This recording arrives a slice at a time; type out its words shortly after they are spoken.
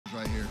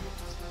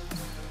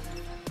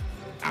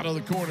out of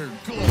the corner.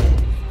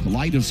 Good.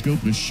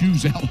 Kaleidoscope of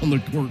shoes out on the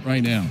court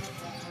right now.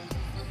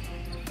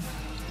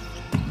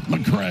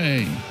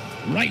 McCray,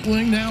 right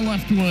wing, now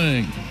left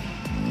wing.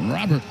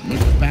 Robert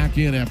looks back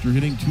in after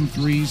hitting 2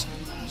 threes.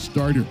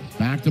 Starter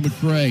back to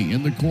McCray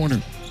in the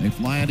corner. They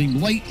fly at him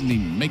late, and he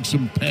makes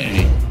them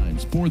pay.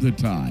 Times for the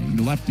tie. He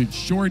left it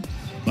short,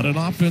 but an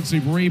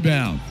offensive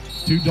rebound.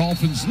 2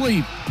 Dolphins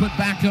leap, put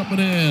back up and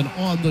in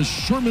on the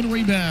Sherman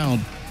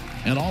rebound.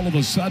 And all of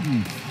a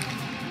sudden,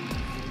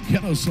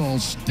 Kennesaw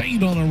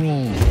stayed on a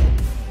roll.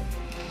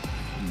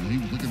 He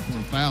was looking for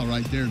a foul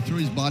right there. Threw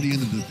his body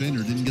into the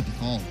defender, didn't get the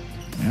call.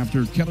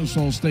 After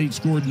Kennesaw State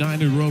scored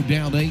 9 in a row,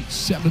 down 8,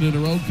 7 in a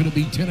row. Could it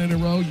be 10 in a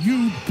row?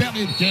 You bet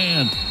it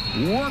can.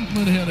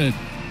 Workman hit it.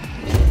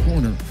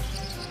 Corner.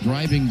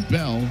 Driving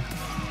Bell.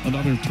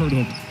 Another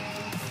turnover.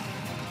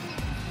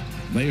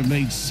 They have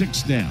made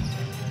 6 now.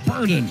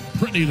 Burden,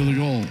 pretty to the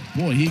goal.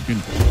 Boy, he can.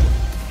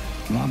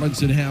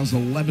 Robinson has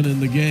 11 in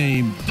the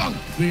game. Dunk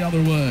the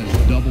other way.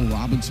 Double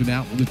Robinson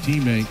out with a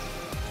teammate.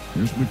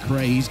 There's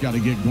McCray. He's got to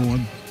get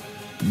going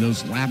in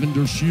those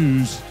lavender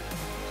shoes.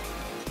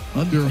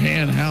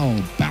 Underhand, how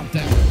about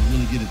that?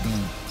 Really get it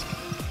done.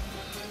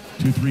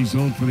 2-3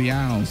 zone for the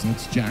Owls.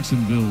 That's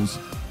Jacksonville's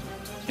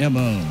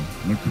MO.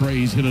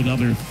 McCray's hit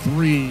another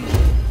 3.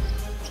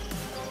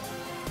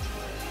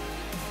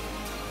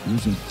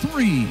 There's a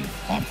 3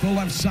 off the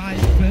left side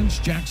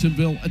bench.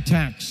 Jacksonville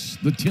attacks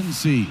the 10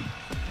 seed.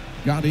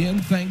 Got in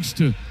thanks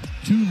to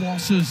 2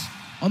 losses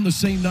on the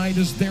same night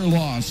as their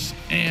loss.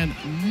 And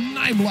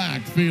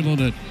Nyblack feeling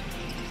it.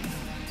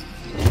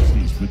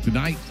 But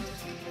tonight,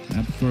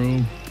 that throw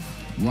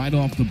right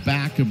off the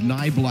back of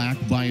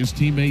Nyblack by his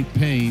teammate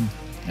Payne.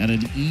 And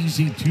an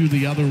easy 2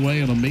 the other way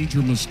and a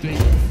major mistake.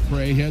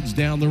 McCray heads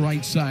down the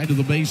right side of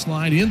the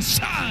baseline.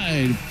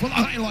 Inside for the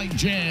highlight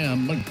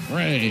jam.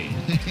 McCray.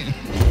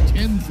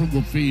 10 from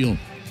the field.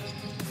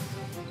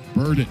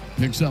 Burden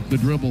picks up the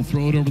dribble.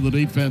 Throw it over the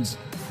defense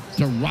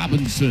to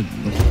Robinson.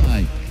 The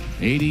high.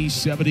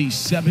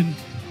 80-77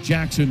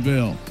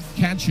 Jacksonville.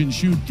 Catch and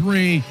shoot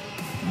 3.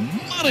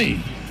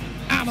 Money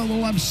out of the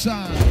left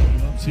side.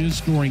 Ups his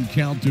scoring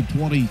count to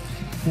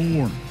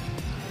 24.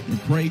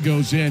 McCray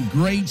goes in.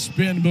 Great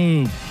spin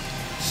move.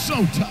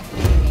 So tough.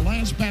 The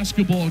last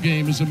basketball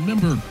game is a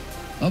member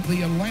of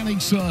the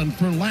Atlantic Sun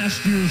for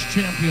last year's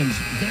champions.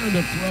 They're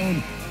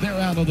dethroned. They're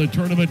out of the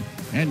tournament.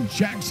 And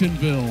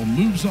Jacksonville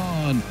moves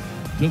on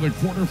to the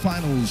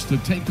quarterfinals to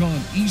take on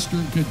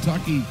Eastern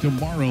Kentucky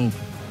tomorrow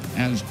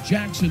as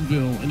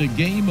Jacksonville, in a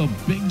game of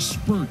big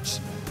spurts,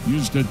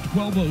 used a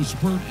 12-0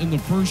 spurt in the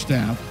first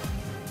half.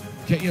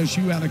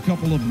 KSU had a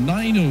couple of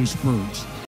 9-0 spurts.